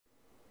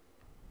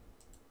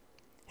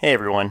Hey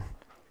everyone,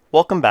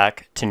 welcome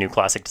back to New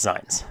Classic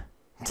Designs.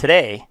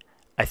 Today,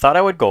 I thought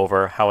I would go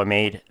over how I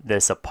made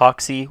this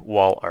epoxy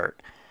wall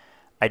art.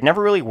 I'd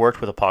never really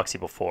worked with epoxy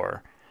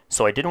before,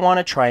 so I didn't want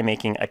to try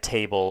making a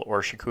table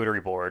or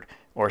charcuterie board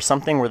or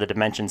something where the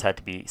dimensions had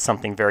to be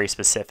something very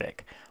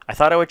specific. I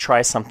thought I would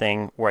try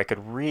something where I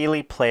could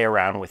really play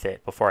around with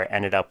it before I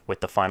ended up with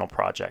the final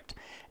project.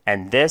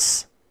 And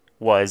this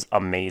was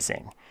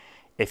amazing.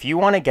 If you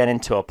want to get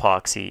into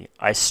epoxy,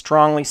 I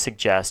strongly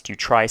suggest you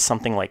try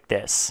something like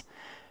this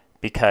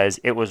because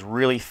it was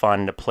really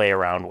fun to play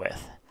around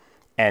with.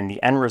 And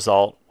the end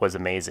result was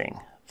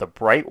amazing. The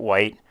bright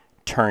white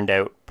turned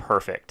out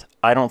perfect.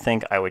 I don't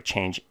think I would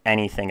change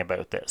anything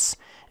about this.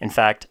 In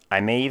fact, I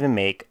may even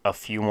make a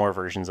few more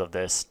versions of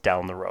this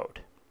down the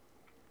road.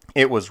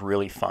 It was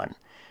really fun,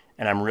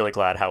 and I'm really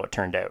glad how it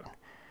turned out.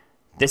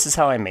 This is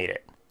how I made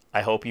it.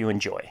 I hope you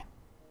enjoy.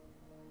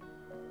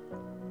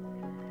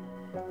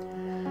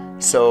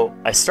 So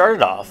I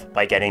started off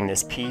by getting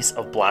this piece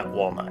of black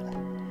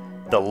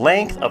walnut. The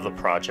length of the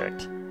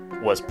project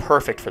was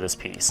perfect for this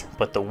piece,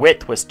 but the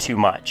width was too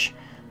much.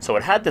 So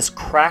it had this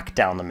crack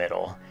down the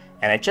middle,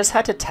 and I just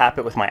had to tap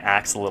it with my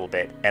axe a little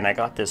bit, and I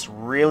got this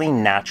really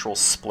natural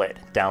split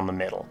down the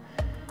middle.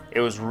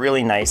 It was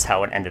really nice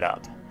how it ended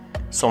up.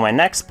 So my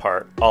next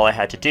part, all I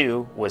had to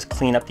do was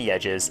clean up the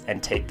edges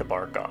and take the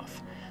bark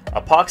off.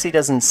 Epoxy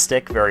doesn't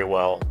stick very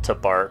well to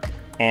bark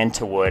and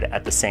to wood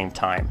at the same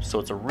time, so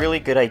it's a really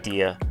good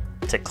idea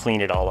to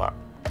clean it all up.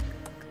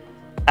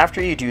 After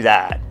you do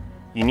that,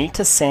 you need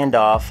to sand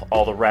off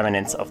all the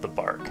remnants of the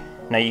bark.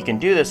 Now you can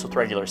do this with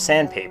regular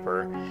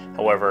sandpaper,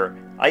 however,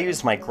 I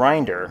used my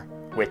grinder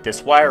with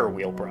this wire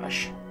wheel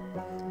brush.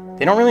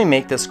 They don't really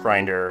make this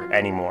grinder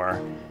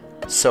anymore,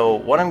 so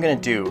what I'm going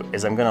to do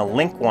is I'm going to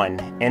link one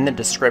in the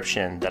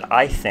description that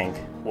I think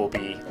will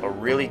be a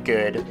really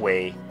good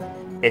way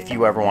if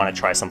you ever want to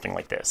try something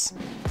like this.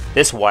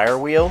 This wire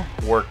wheel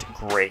worked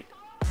great.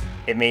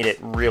 It made it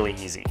really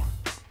easy.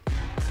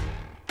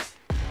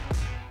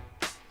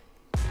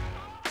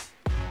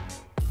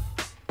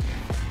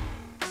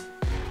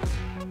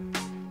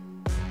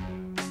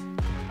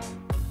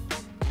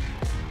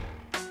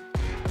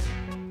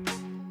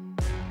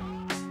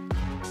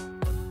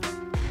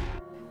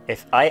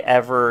 If I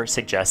ever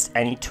suggest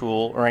any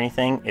tool or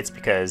anything, it's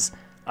because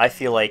I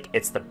feel like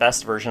it's the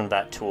best version of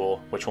that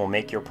tool which will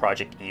make your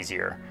project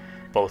easier,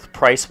 both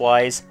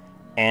price-wise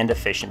and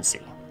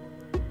efficiency.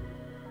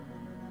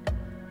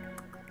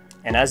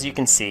 And as you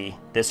can see,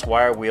 this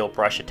wire wheel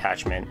brush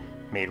attachment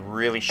made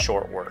really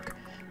short work,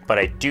 but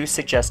I do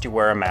suggest you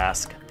wear a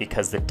mask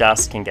because the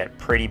dust can get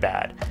pretty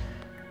bad,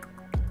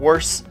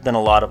 worse than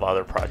a lot of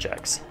other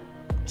projects.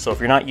 So if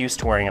you're not used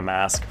to wearing a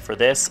mask for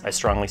this, I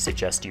strongly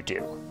suggest you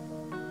do.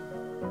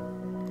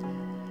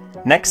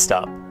 Next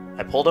up,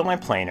 I pulled out my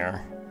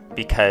planer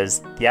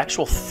because the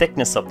actual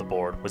thickness of the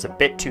board was a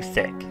bit too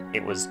thick.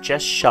 It was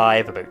just shy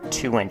of about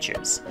 2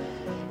 inches.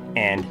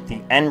 And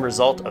the end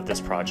result of this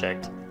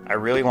project, I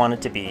really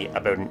wanted to be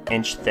about 1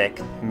 inch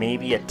thick,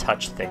 maybe a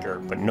touch thicker,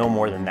 but no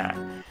more than that.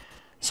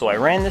 So I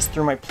ran this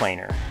through my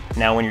planer.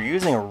 Now when you're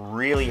using a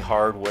really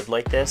hard wood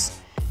like this,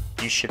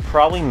 you should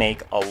probably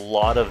make a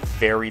lot of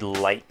very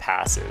light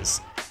passes.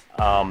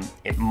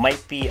 It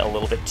might be a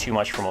little bit too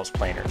much for most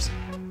planers.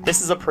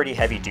 This is a pretty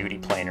heavy duty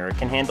planer. It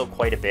can handle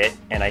quite a bit,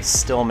 and I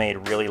still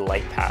made really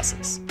light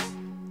passes.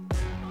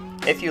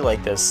 If you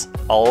like this,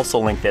 I'll also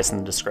link this in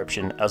the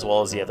description as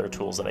well as the other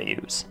tools that I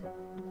use.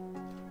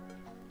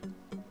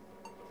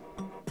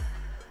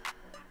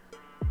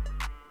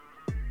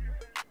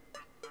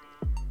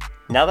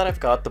 Now that I've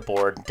got the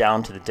board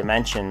down to the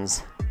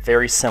dimensions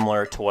very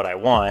similar to what I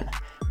want,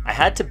 I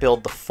had to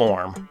build the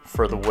form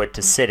for the wood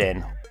to sit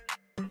in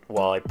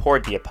while I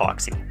poured the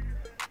epoxy.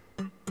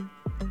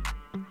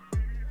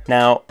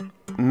 Now,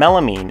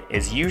 melamine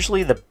is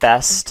usually the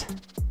best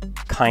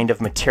kind of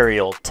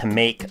material to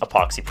make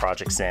epoxy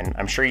projects in.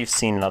 I'm sure you've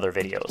seen in other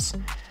videos.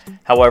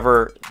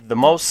 However, the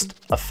most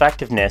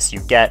effectiveness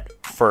you get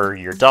for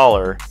your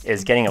dollar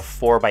is getting a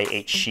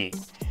 4x8 sheet.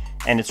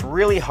 And it's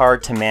really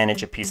hard to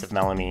manage a piece of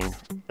melamine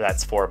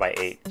that's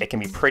 4x8. It can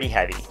be pretty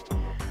heavy.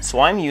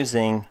 So I'm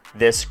using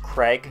this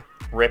Craig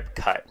Rip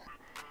Cut.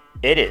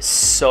 It is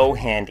so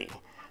handy.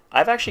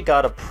 I've actually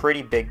got a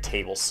pretty big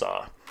table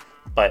saw,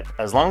 but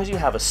as long as you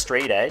have a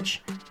straight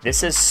edge,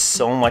 this is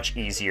so much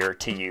easier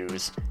to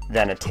use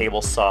than a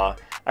table saw.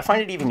 I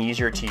find it even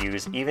easier to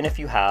use even if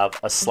you have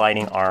a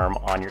sliding arm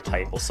on your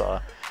table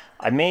saw.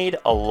 I made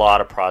a lot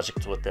of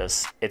projects with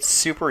this. It's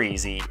super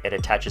easy. It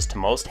attaches to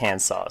most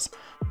hand saws.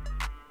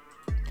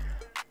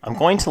 I'm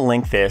going to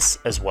link this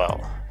as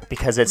well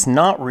because it's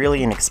not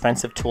really an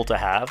expensive tool to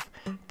have,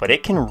 but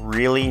it can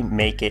really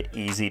make it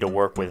easy to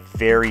work with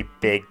very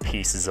big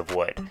pieces of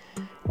wood,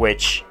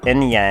 which in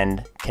the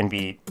end can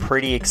be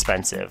pretty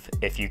expensive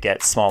if you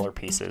get smaller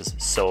pieces,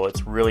 so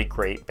it's really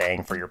great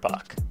bang for your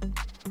buck.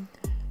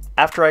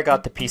 After I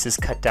got the pieces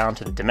cut down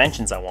to the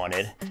dimensions I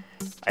wanted,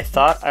 I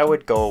thought I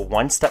would go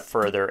one step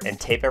further and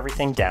tape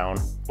everything down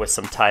with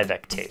some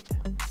Tyvek tape.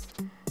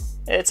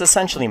 It's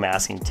essentially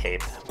masking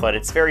tape, but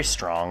it's very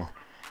strong.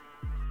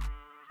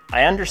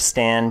 I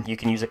understand you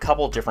can use a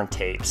couple different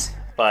tapes,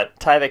 but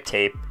Tyvek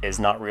tape is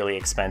not really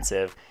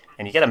expensive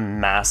and you get a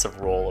massive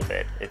roll of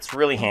it. It's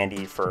really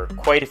handy for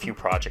quite a few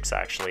projects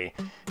actually.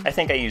 I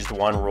think I used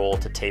one roll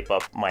to tape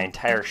up my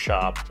entire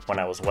shop when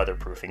I was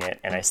weatherproofing it,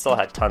 and I still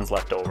had tons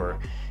left over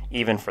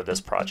even for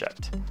this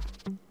project.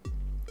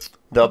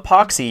 The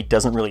epoxy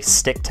doesn't really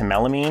stick to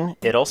melamine,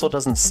 it also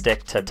doesn't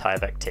stick to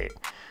Tyvek tape.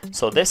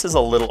 So this is a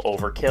little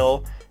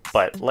overkill,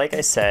 but like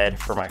I said,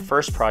 for my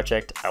first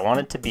project, I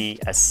wanted to be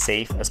as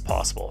safe as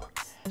possible.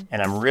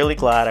 And I'm really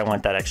glad I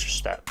went that extra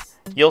step.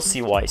 You'll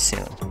see why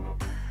soon.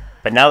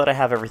 But now that I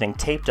have everything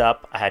taped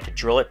up, I had to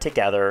drill it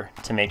together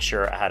to make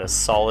sure I had a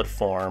solid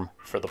form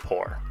for the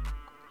pour.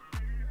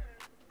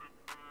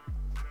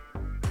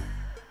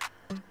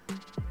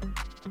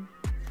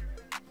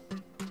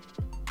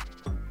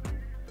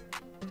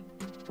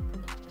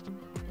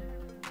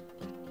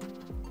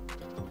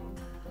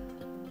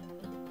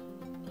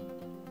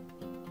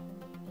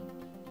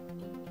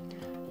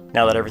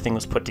 Now that everything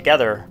was put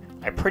together,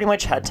 I pretty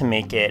much had to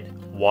make it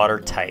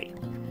watertight.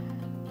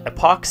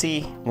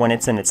 Epoxy, when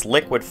it's in its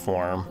liquid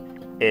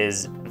form,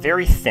 is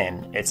very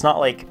thin. It's not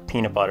like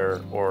peanut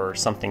butter or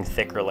something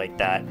thicker like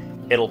that.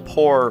 It'll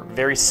pour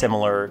very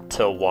similar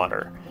to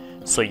water.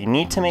 So you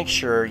need to make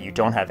sure you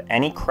don't have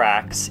any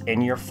cracks in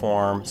your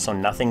form so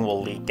nothing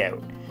will leak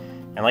out.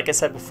 And like I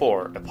said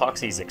before,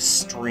 epoxy is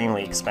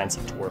extremely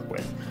expensive to work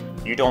with.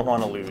 You don't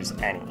want to lose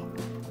any.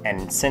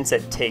 And since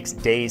it takes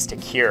days to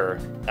cure,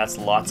 that's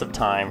lots of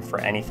time for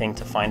anything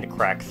to find a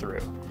crack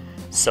through.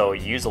 So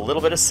use a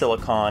little bit of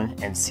silicone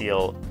and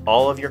seal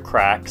all of your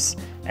cracks,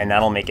 and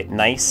that'll make it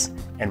nice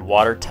and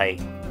watertight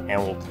and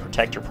will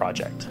protect your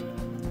project.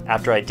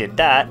 After I did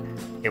that,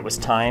 it was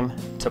time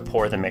to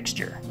pour the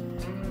mixture.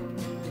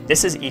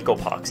 This is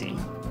Epoxy.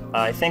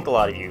 I think a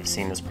lot of you have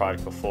seen this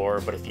product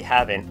before, but if you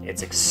haven't,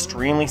 it's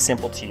extremely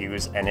simple to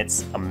use and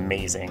it's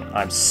amazing.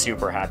 I'm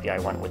super happy I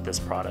went with this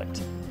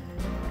product.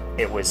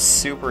 It was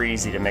super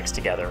easy to mix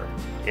together.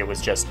 It was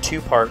just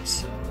 2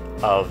 parts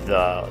of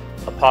the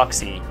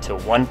epoxy to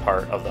 1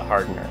 part of the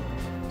hardener.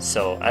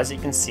 So as you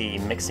can see,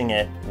 mixing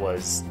it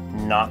was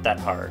not that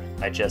hard.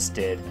 I just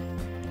did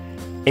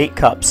 8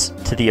 cups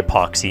to the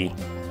epoxy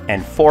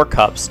and 4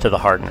 cups to the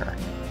hardener.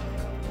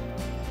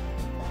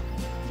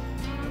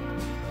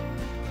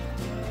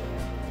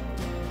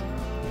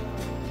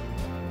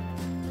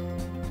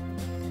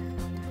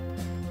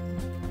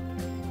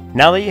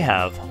 Now that you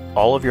have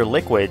all of your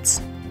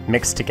liquids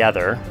mixed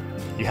together,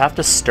 you have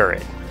to stir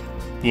it.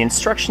 The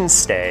instructions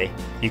say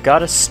you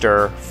gotta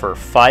stir for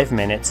 5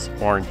 minutes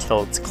or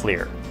until it's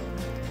clear.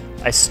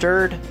 I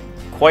stirred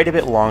quite a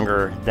bit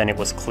longer than it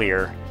was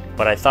clear,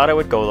 but I thought I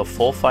would go the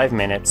full 5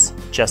 minutes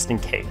just in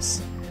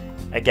case.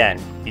 Again,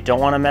 you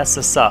don't want to mess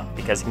this up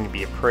because it can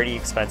be a pretty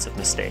expensive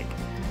mistake.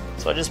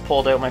 So I just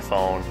pulled out my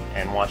phone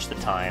and watched the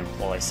time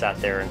while I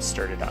sat there and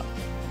stirred it up.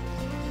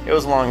 It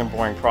was a long and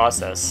boring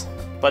process,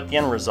 but the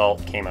end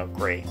result came out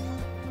great.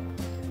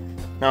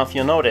 Now if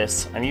you'll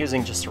notice, I'm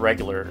using just a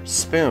regular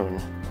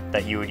spoon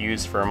that you would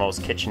use for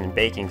most kitchen and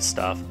baking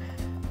stuff.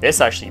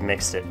 This actually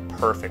mixed it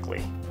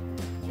perfectly.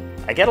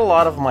 I get a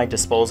lot of my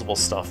disposable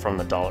stuff from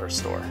the dollar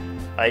store.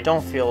 I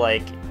don't feel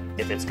like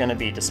if it's going to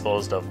be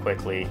disposed of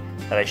quickly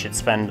that I should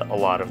spend a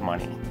lot of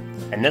money.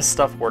 And this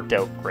stuff worked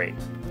out great.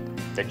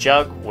 The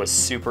jug was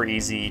super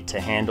easy to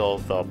handle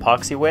the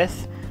epoxy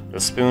with, the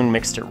spoon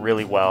mixed it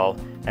really well,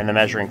 and the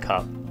measuring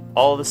cup.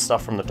 All of the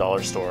stuff from the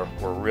dollar store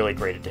were really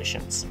great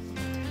additions.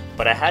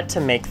 But I had to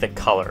make the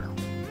color.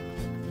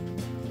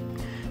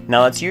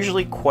 Now that's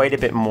usually quite a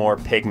bit more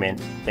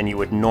pigment than you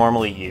would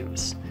normally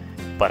use,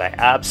 but I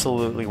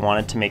absolutely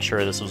wanted to make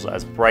sure this was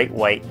as bright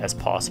white as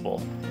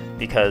possible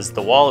because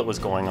the wall it was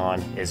going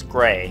on is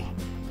gray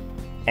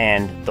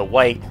and the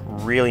white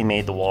really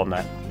made the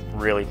walnut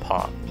really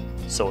pop,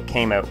 so it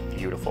came out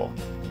beautiful.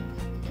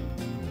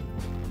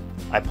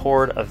 I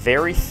poured a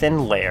very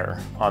thin layer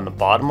on the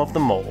bottom of the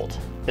mold.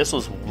 This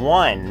was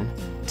one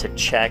to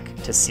check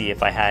to see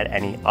if I had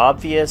any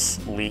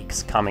obvious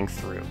leaks coming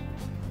through.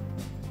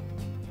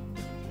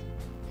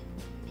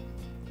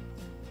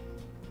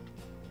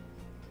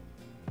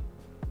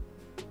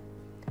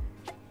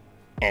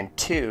 And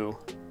 2,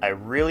 I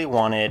really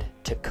wanted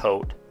to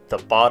coat the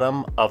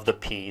bottom of the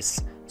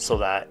piece so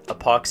that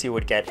epoxy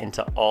would get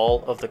into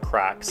all of the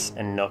cracks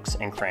and nooks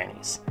and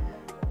crannies.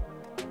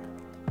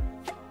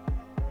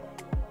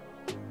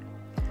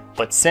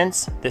 But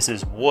since this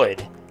is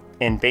wood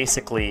in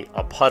basically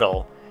a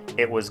puddle,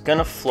 it was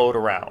gonna float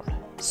around.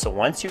 So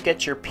once you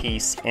get your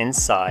piece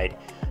inside,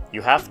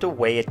 you have to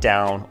weigh it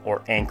down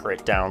or anchor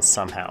it down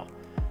somehow.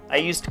 I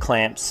used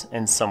clamps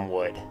and some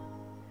wood.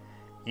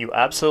 You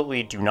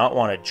absolutely do not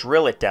want to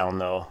drill it down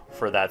though,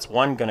 for that's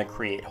one gonna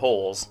create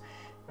holes,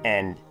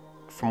 and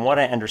from what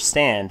I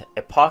understand,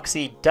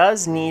 epoxy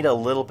does need a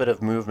little bit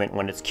of movement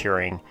when it's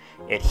curing.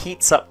 It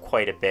heats up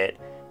quite a bit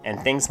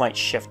and things might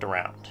shift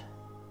around.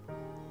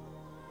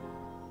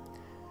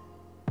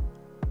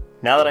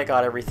 Now that I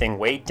got everything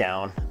weighed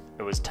down,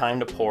 it was time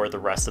to pour the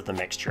rest of the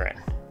mixture in.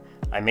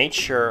 I made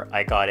sure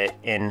I got it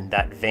in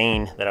that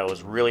vein that I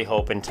was really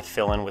hoping to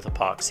fill in with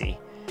epoxy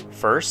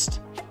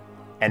first,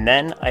 and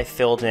then I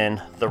filled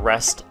in the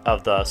rest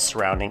of the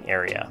surrounding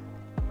area.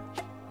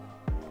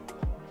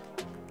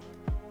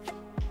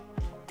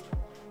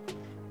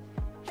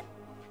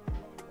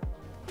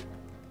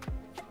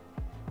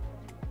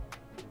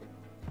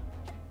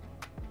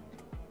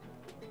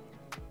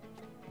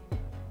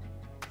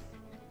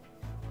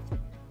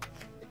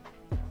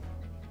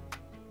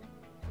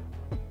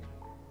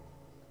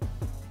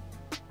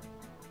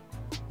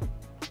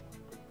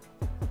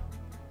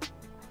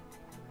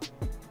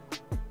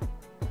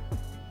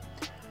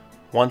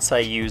 Once I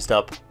used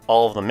up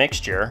all of the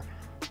mixture,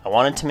 I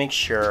wanted to make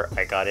sure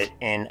I got it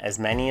in as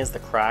many of the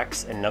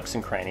cracks and nooks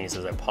and crannies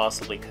as I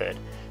possibly could.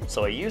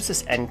 So I used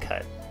this end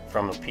cut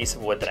from a piece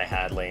of wood that I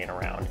had laying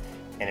around,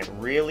 and it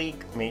really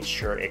made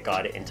sure it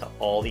got it into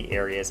all the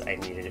areas I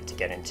needed it to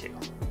get into.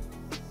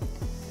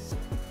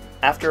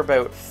 After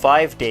about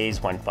 5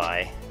 days went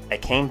by, I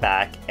came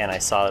back and I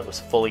saw it was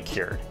fully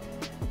cured.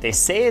 They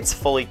say it's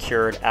fully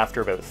cured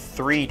after about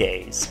 3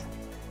 days,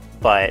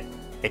 but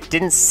it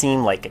didn't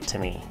seem like it to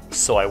me.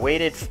 So I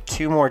waited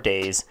 2 more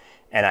days,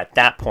 and at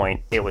that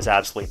point it was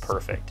absolutely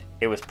perfect.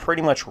 It was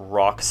pretty much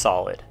rock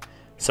solid.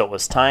 So it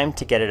was time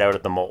to get it out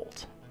of the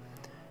mold.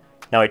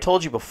 Now I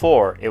told you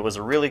before, it was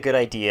a really good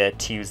idea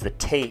to use the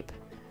tape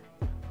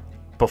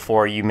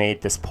before you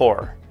made this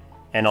pour,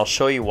 and I'll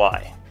show you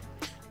why.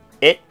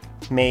 It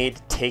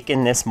made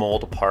taking this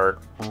mold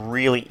apart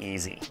really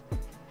easy.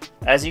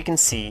 As you can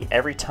see,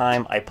 every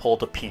time I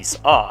pulled a piece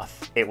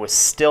off, it was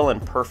still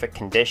in perfect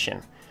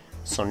condition.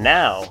 So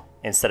now,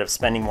 instead of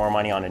spending more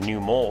money on a new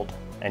mold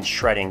and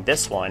shredding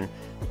this one,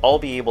 I'll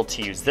be able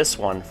to use this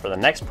one for the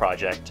next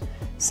project,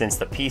 since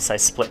the piece I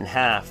split in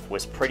half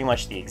was pretty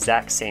much the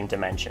exact same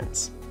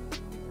dimensions.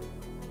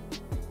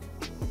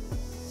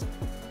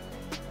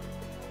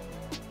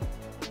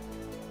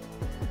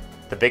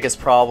 The biggest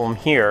problem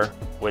here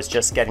was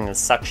just getting the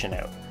suction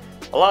out.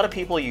 A lot of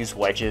people use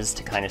wedges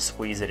to kind of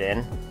squeeze it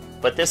in,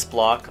 but this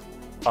block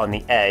on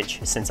the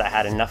edge, since I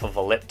had enough of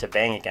a lip to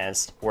bang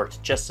against,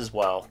 worked just as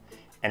well,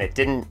 and it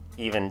didn't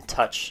even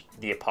touch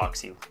the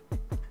epoxy.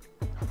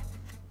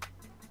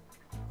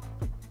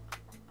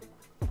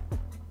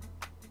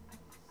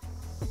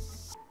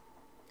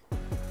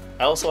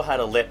 I also had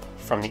a lip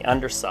from the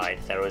underside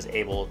that I was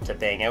able to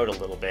bang out a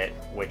little bit,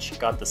 which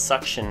got the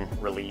suction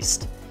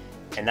released,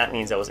 and that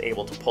means I was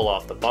able to pull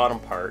off the bottom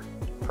part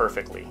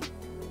perfectly.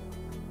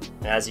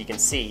 And as you can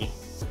see,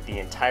 the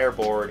entire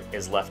board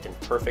is left in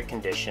perfect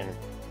condition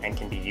and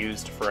can be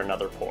used for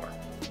another pour.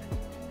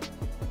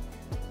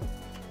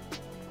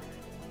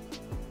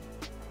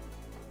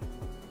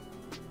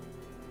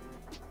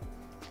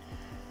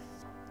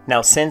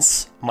 Now,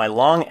 since my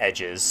long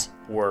edges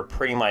were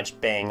pretty much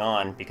bang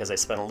on because I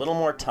spent a little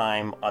more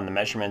time on the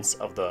measurements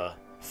of the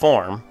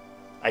form,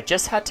 I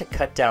just had to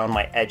cut down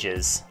my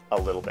edges a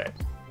little bit.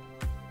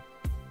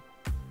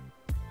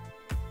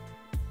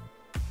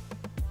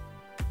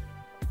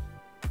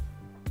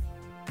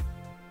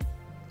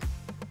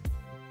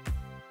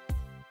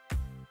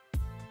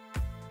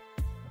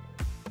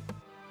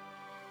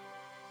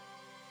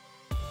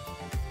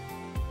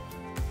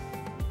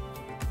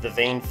 The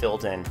vein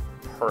filled in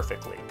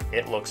perfectly.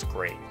 It looks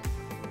great.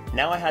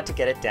 Now I had to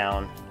get it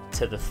down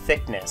to the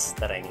thickness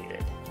that I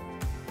needed.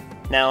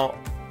 Now,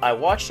 I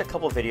watched a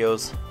couple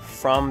videos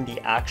from the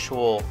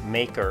actual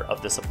maker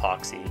of this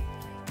epoxy,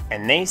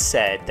 and they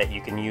said that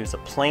you can use a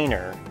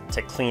planer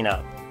to clean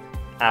up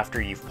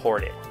after you've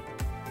poured it.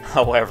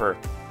 However,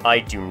 I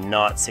do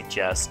not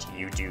suggest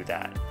you do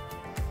that.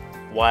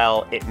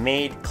 While it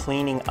made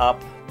cleaning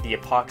up the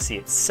epoxy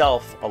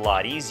itself a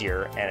lot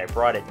easier, and I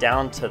brought it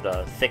down to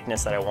the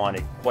thickness that I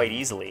wanted quite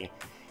easily,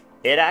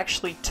 it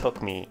actually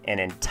took me an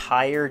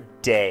entire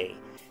day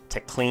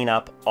to clean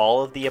up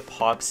all of the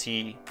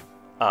epoxy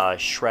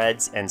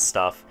shreds and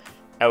stuff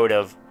out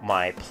of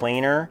my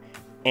planer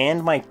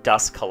and my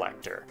dust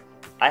collector.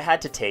 I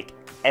had to take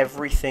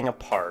everything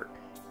apart,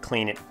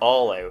 clean it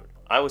all out.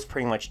 I was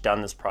pretty much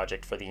done this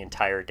project for the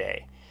entire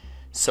day.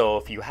 So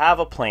if you have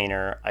a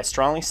planer, I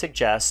strongly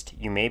suggest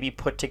you maybe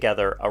put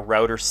together a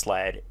router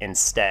sled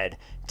instead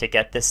to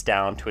get this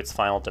down to its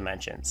final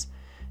dimensions,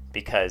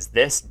 because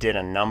this did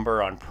a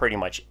number on pretty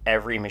much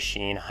every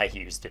machine I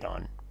used it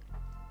on.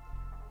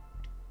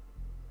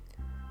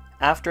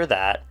 After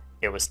that,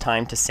 it was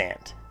time to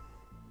sand.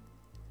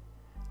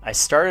 I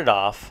started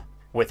off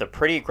with a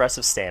pretty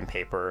aggressive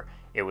sandpaper.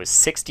 It was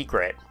 60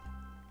 grit.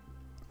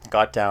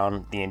 Got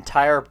down the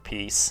entire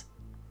piece.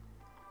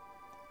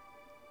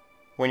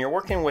 When you're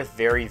working with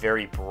very,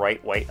 very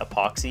bright white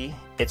epoxy,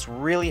 it's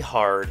really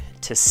hard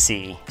to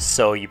see.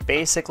 So you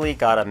basically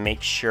gotta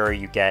make sure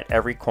you get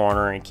every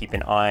corner and keep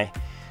an eye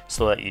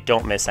so that you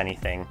don't miss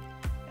anything.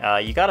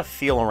 You gotta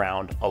feel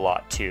around a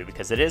lot too,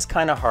 because it is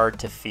kind of hard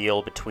to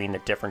feel between the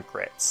different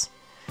grits.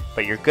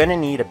 But you're gonna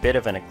need a bit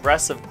of an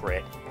aggressive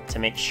grit to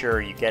make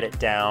sure you get it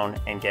down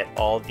and get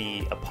all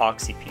the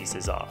epoxy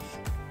pieces off.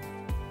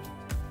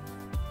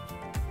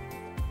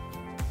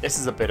 This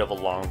is a bit of a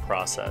long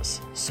process,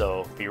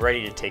 so be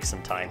ready to take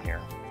some time here.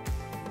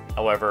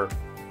 However,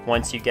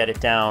 once you get it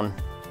down,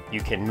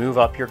 you can move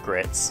up your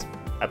grits.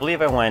 I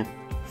believe I went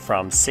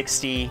from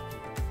 60,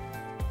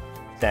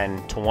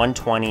 then to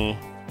 120,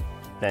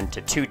 then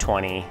to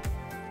 220.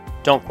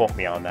 Don't quote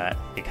me on that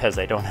because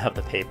I don't have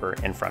the paper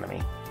in front of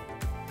me.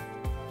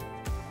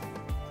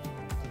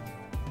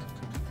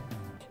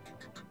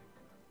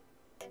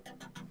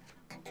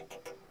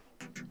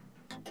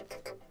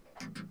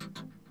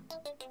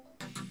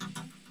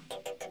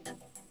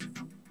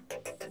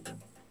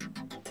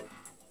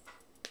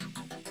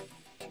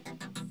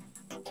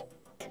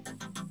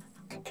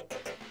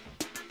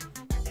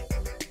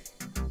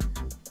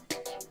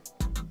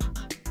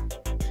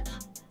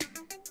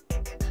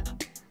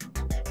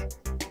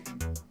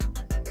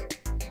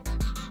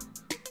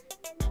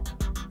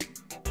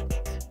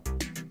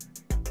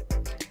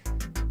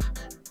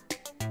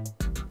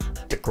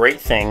 The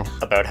great thing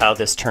about how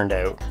this turned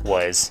out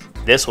was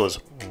this was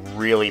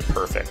really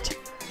perfect.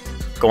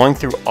 Going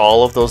through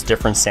all of those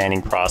different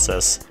sanding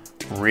process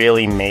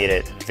really made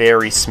it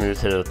very smooth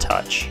to the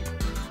touch.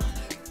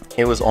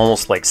 It was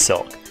almost like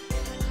silk.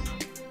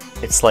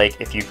 It's like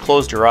if you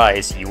closed your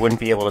eyes, you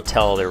wouldn't be able to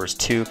tell there was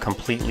two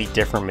completely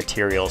different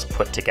materials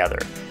put together.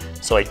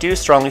 So I do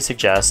strongly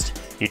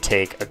suggest you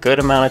take a good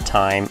amount of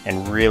time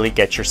and really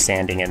get your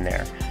sanding in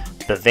there.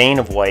 The vein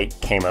of white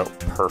came out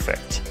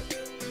perfect.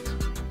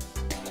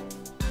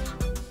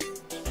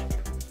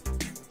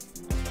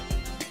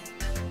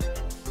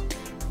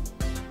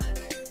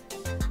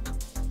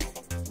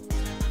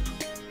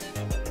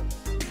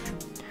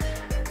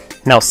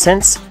 Now,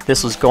 since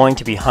this was going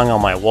to be hung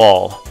on my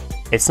wall,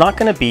 it's not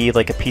going to be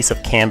like a piece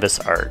of canvas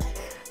art.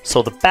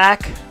 So the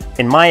back,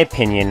 in my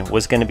opinion,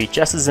 was going to be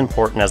just as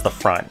important as the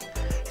front.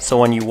 So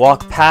when you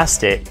walk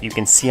past it, you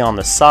can see on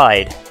the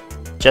side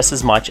just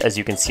as much as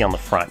you can see on the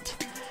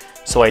front.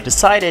 So I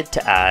decided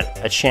to add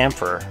a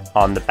chamfer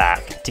on the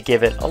back to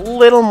give it a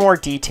little more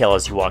detail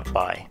as you walk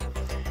by.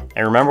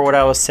 And remember what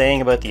I was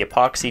saying about the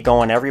epoxy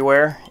going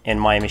everywhere in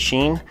my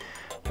machine?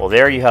 Well,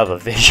 there you have a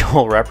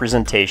visual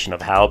representation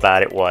of how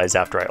bad it was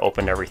after I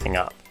opened everything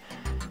up.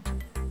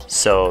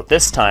 So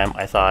this time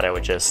I thought I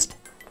would just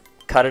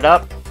cut it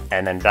up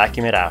and then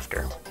vacuum it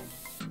after.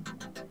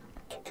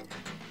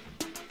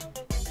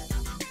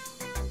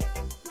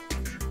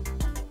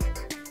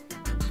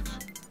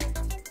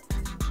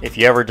 If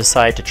you ever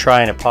decide to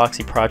try an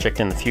epoxy project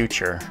in the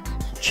future,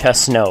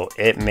 just know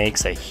it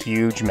makes a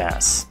huge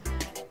mess.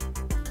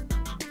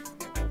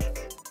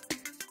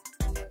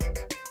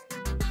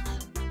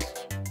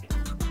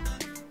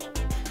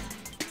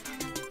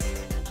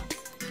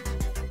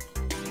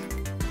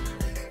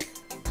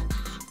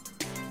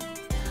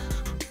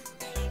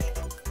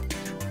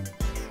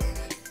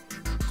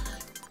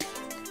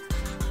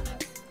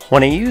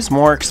 When I use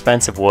more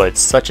expensive woods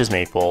such as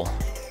maple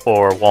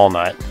or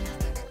walnut,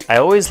 I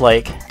always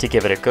like to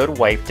give it a good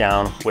wipe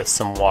down with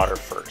some water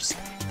first.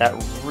 That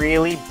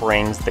really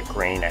brings the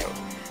grain out.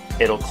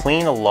 It'll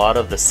clean a lot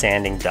of the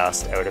sanding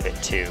dust out of it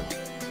too.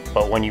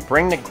 But when you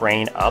bring the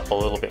grain up a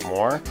little bit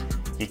more,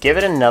 you give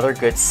it another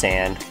good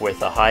sand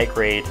with a high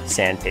grade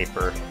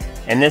sandpaper.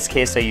 In this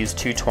case I use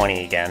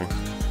 220 again,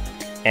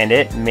 and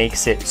it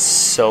makes it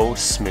so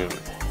smooth.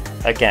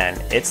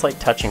 Again, it's like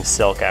touching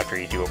silk after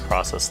you do a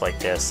process like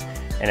this,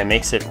 and it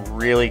makes it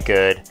really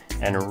good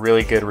and a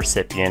really good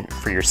recipient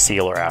for your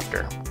sealer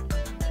after.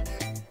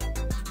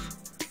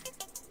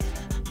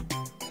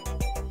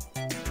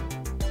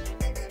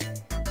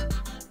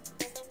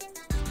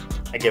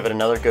 I give it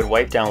another good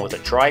wipe down with a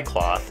dry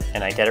cloth,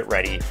 and I get it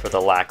ready for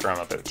the lacquer I'm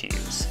about to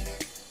use.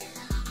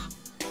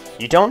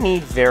 You don't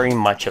need very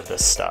much of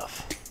this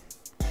stuff,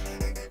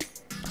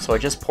 so I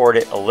just poured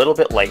it a little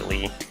bit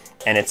lightly,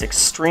 and it's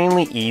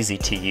extremely easy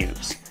to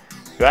use.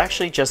 You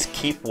actually just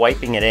keep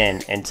wiping it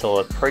in until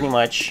it pretty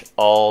much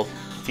all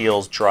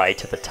feels dry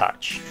to the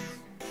touch.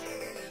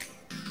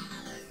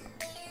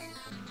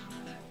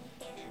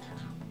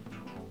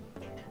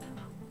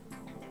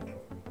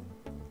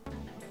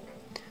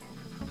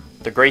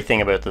 The great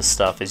thing about this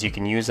stuff is you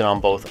can use it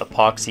on both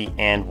epoxy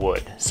and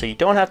wood, so you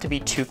don't have to be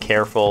too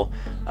careful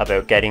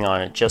about getting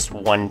on just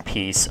one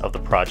piece of the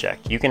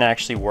project. You can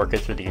actually work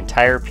it through the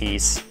entire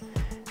piece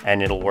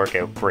and it'll work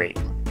out great.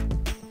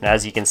 And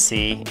as you can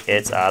see,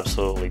 it's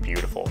absolutely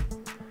beautiful.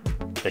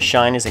 The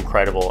shine is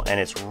incredible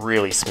and it's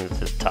really smooth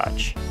to the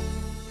touch.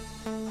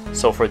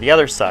 So for the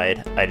other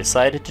side, I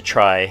decided to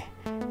try,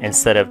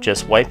 instead of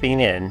just wiping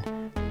it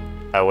in,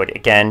 I would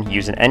again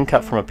use an end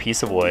cut from a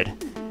piece of wood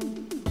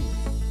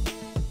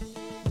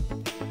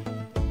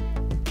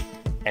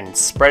and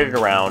spread it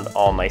around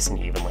all nice and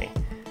evenly.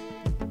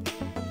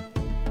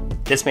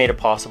 This made it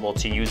possible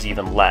to use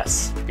even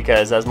less,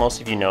 because as most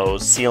of you know,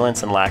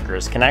 sealants and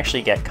lacquers can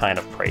actually get kind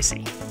of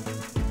pricey.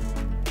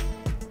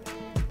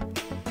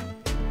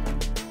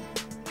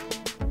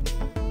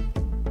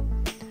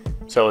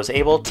 So I was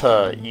able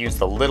to use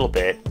the little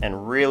bit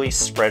and really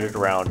spread it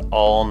around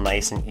all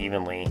nice and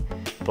evenly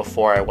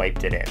before I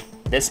wiped it in.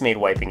 This made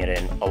wiping it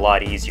in a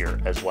lot easier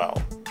as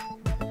well.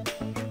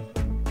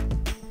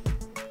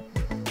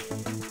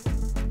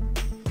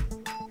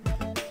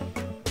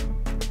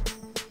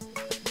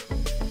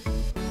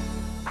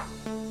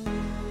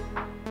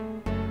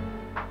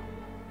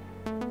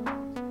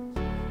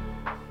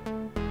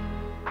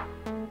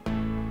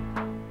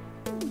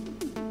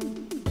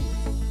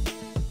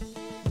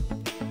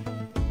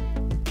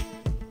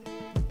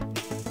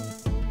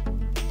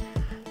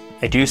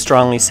 I do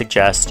strongly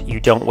suggest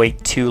you don't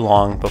wait too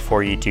long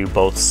before you do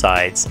both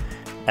sides.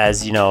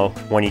 As you know,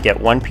 when you get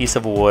one piece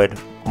of wood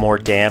more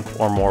damp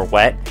or more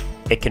wet,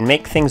 it can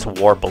make things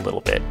warp a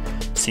little bit.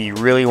 So you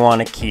really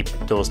want to keep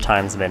those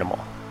times minimal.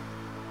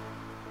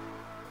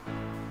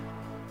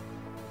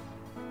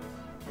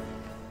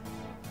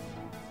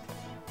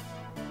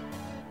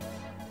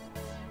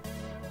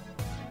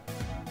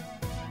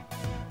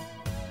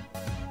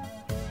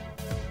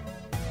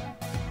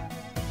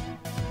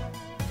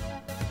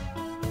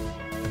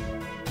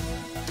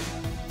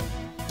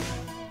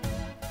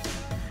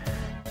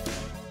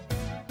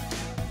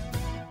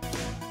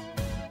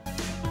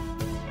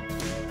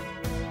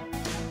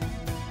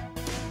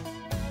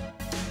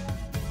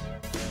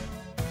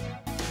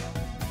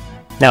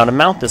 Now to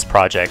mount this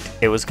project,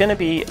 it was going to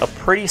be a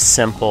pretty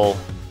simple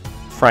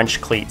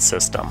French cleat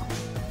system.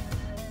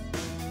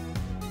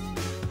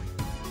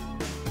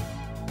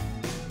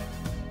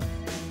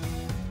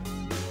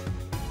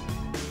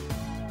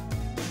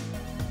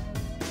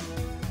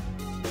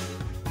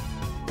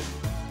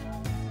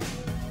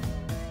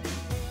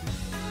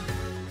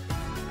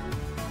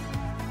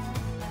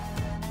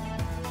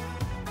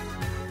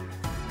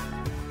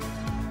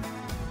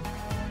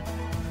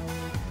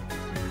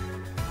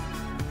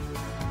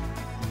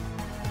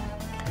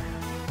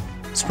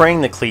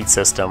 Spraying the cleat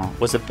system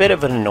was a bit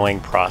of an annoying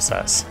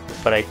process,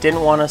 but I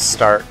didn't want to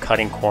start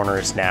cutting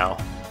corners now.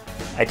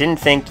 I didn't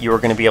think you were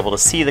going to be able to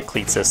see the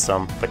cleat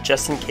system, but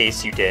just in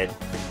case you did,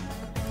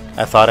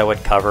 I thought I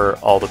would cover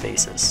all the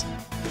bases.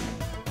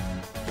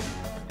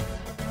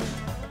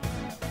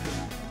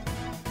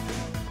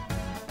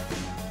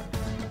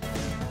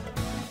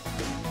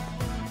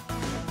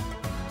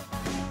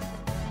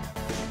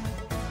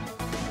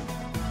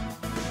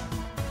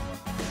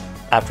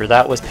 After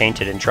that was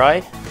painted and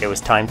dried, it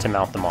was time to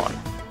mount them on.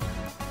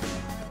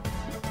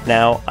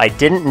 Now, I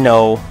didn't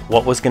know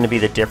what was going to be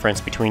the difference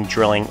between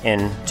drilling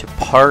into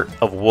part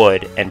of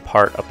wood and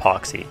part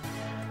epoxy.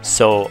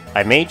 So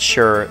I made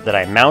sure that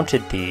I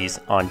mounted these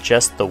on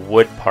just the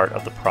wood part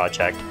of the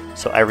project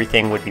so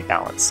everything would be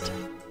balanced.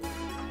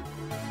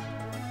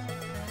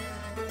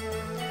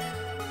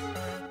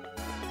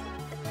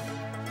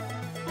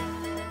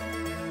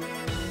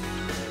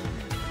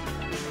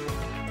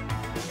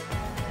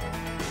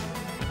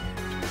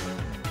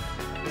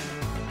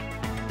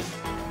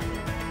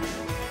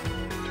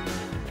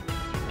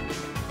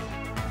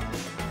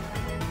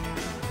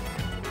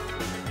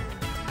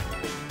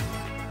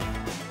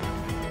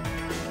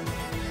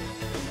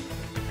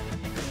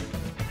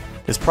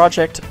 This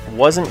project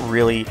wasn't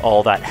really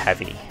all that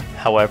heavy.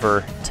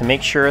 However, to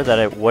make sure that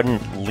it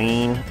wouldn't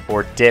lean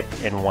or dip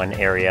in one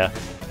area,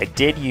 I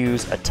did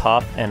use a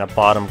top and a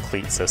bottom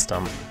cleat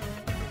system,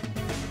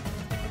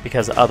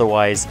 because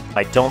otherwise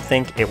I don't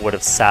think it would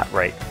have sat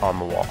right on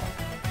the wall.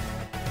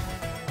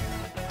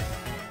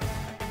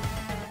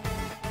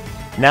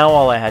 Now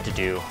all I had to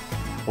do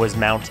was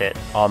mount it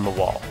on the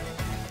wall.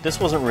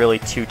 This wasn't really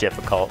too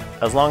difficult.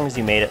 As long as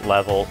you made it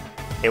level,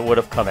 it would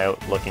have come out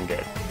looking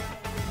good.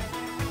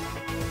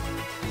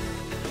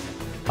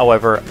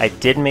 However, I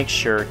did make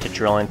sure to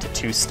drill into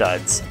 2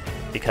 studs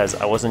because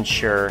I wasn't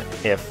sure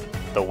if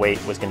the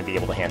weight was going to be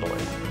able to handle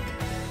it.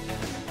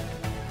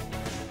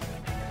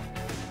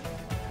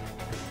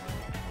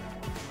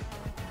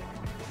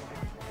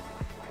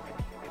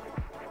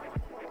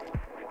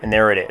 And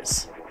there it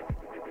is.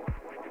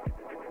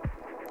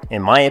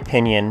 In my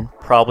opinion,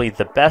 probably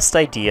the best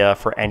idea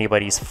for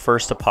anybody's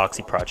first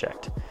epoxy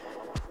project.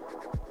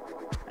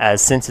 As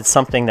since it's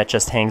something that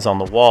just hangs on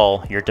the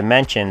wall, your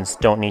dimensions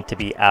don't need to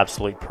be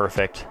absolutely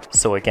perfect.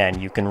 So again,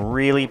 you can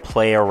really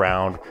play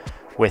around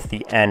with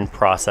the end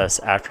process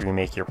after you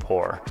make your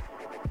pour.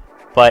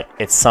 But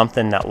it's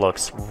something that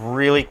looks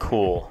really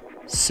cool,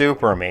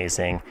 super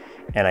amazing,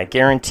 and I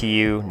guarantee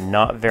you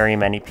not very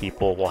many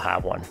people will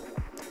have one.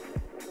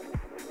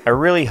 I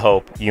really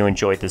hope you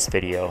enjoyed this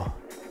video.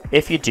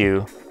 If you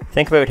do,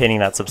 think about hitting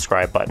that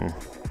subscribe button.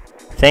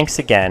 Thanks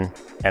again,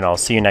 and I'll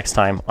see you next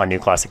time on New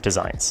Classic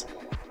Designs.